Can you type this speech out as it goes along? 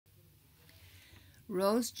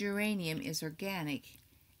Rose geranium is organic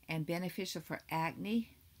and beneficial for acne,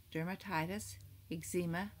 dermatitis,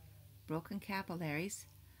 eczema, broken capillaries,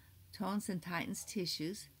 tones and tightens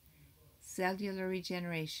tissues, cellular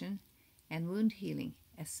regeneration, and wound healing,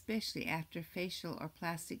 especially after facial or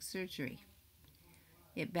plastic surgery.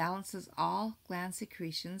 It balances all gland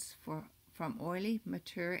secretions from oily,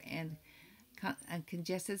 mature, and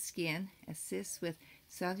congested skin, assists with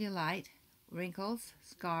cellulite, wrinkles,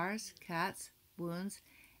 scars, cuts, wounds,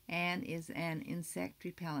 and is an insect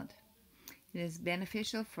repellent. It is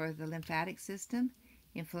beneficial for the lymphatic system,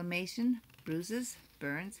 inflammation, bruises,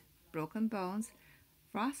 burns, broken bones,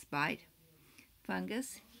 frostbite,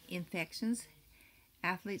 fungus, infections,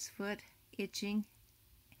 athlete's foot, itching,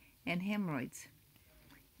 and hemorrhoids.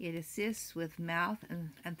 It assists with mouth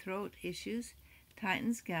and throat issues,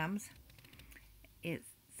 tightens gums. It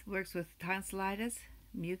works with tonsillitis,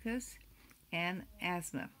 mucus, and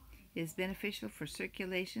asthma. It is beneficial for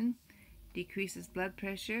circulation, decreases blood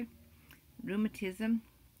pressure, rheumatism,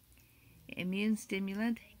 immune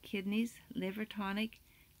stimulant, kidneys, liver tonic,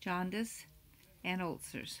 jaundice, and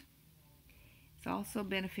ulcers. It's also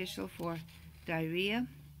beneficial for diarrhea,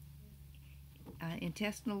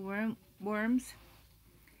 intestinal worms,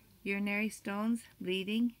 urinary stones,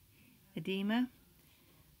 bleeding, edema,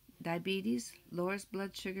 diabetes, lowers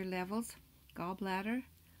blood sugar levels, gallbladder,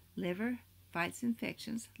 liver, fights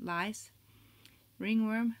infections, lice,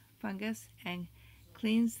 ringworm, fungus, and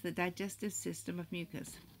cleans the digestive system of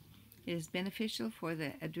mucus. It is beneficial for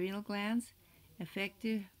the adrenal glands,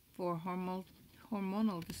 effective for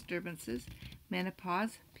hormonal disturbances,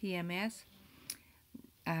 menopause, PMS,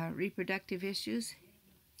 reproductive issues,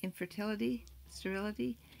 infertility,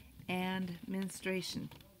 sterility, and menstruation.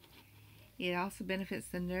 It also benefits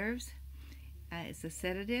the nerves. It's a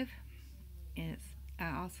sedative, and it's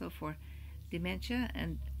also for dementia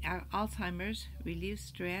and Alzheimer's, relieves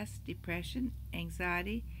stress, depression,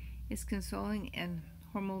 anxiety. It's consoling and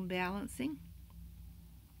hormone balancing.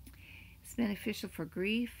 It's beneficial for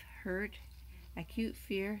grief, hurt, acute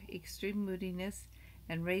fear, extreme moodiness,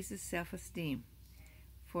 and raises self-esteem.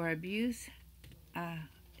 For abuse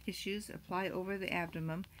issues, apply over the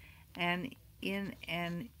abdomen, and in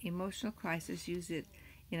an emotional crisis, use it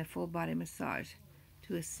in a full body massage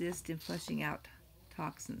to assist in flushing out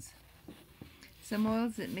toxins. Some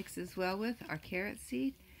oils it mixes well with are carrot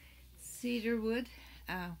seed, cedarwood,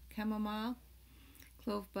 chamomile,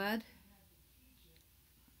 clove bud,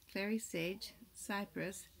 clary sage,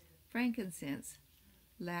 cypress, frankincense,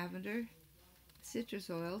 lavender, citrus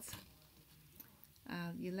oils,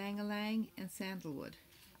 ylang-ylang, and sandalwood.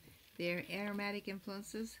 Their aromatic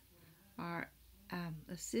influences are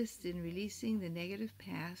assist in releasing the negative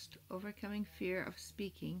past, overcoming fear of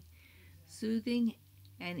speaking, soothing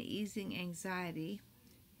and easing anxiety,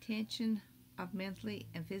 tension of mentally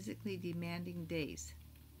and physically demanding days.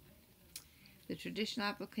 The traditional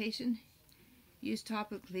application, used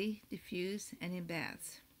topically, diffuse, and in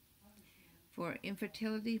baths. For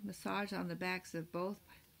infertility, massage on the backs of both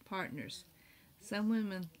partners. Some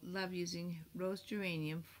women love using rose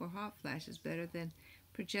geranium for hot flashes better than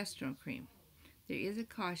progesterone cream. There is a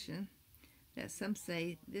caution that some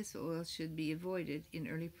say this oil should be avoided in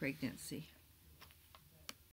early pregnancy.